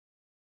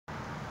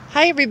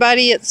Hi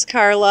everybody, it's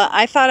Carla.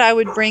 I thought I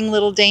would bring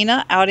little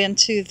Dana out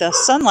into the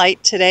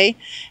sunlight today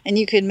and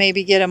you could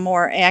maybe get a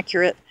more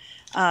accurate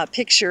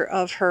picture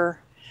of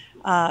her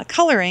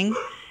coloring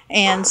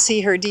and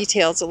see her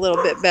details a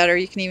little bit better.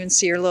 You can even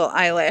see her little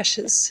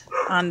eyelashes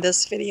on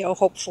this video,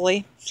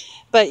 hopefully.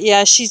 But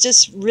yeah, she's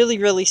just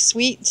really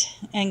sweet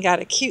and got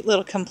a cute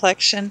little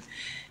complexion.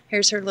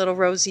 Here's her little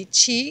rosy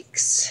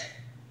cheeks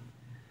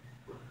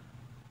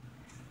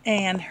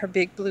and her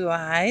big blue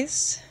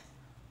eyes.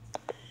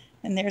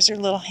 And there's her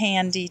little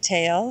hand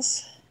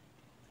details.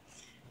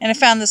 And I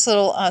found this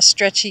little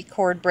stretchy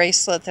cord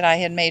bracelet that I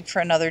had made for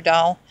another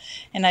doll.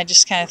 And I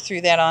just kind of threw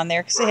that on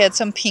there because it had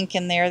some pink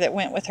in there that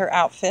went with her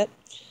outfit.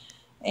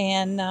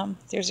 And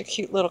there's a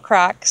cute little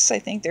Crocs. I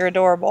think they're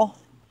adorable.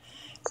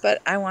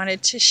 But I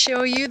wanted to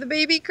show you the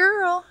baby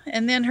girl.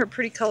 And then her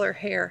pretty color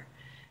hair.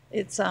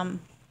 It's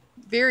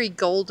very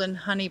golden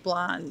honey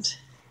blonde.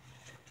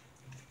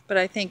 But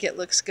I think it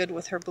looks good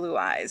with her blue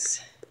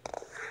eyes.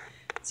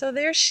 So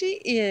there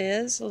she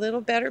is, a little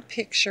better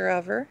picture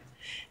of her.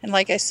 And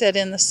like I said,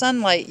 in the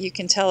sunlight you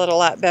can tell it a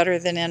lot better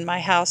than in my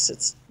house.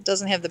 It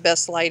doesn't have the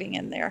best lighting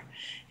in there.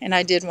 And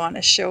I did want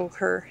to show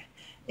her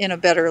in a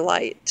better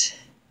light.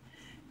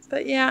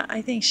 But yeah,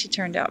 I think she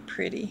turned out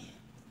pretty.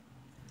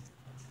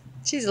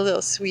 She's a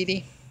little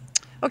sweetie.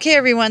 Okay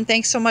everyone,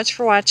 thanks so much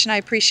for watching. I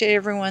appreciate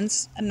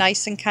everyone's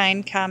nice and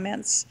kind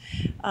comments.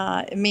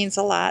 It means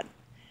a lot.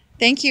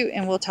 Thank you,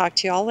 and we'll talk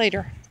to you all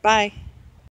later. Bye.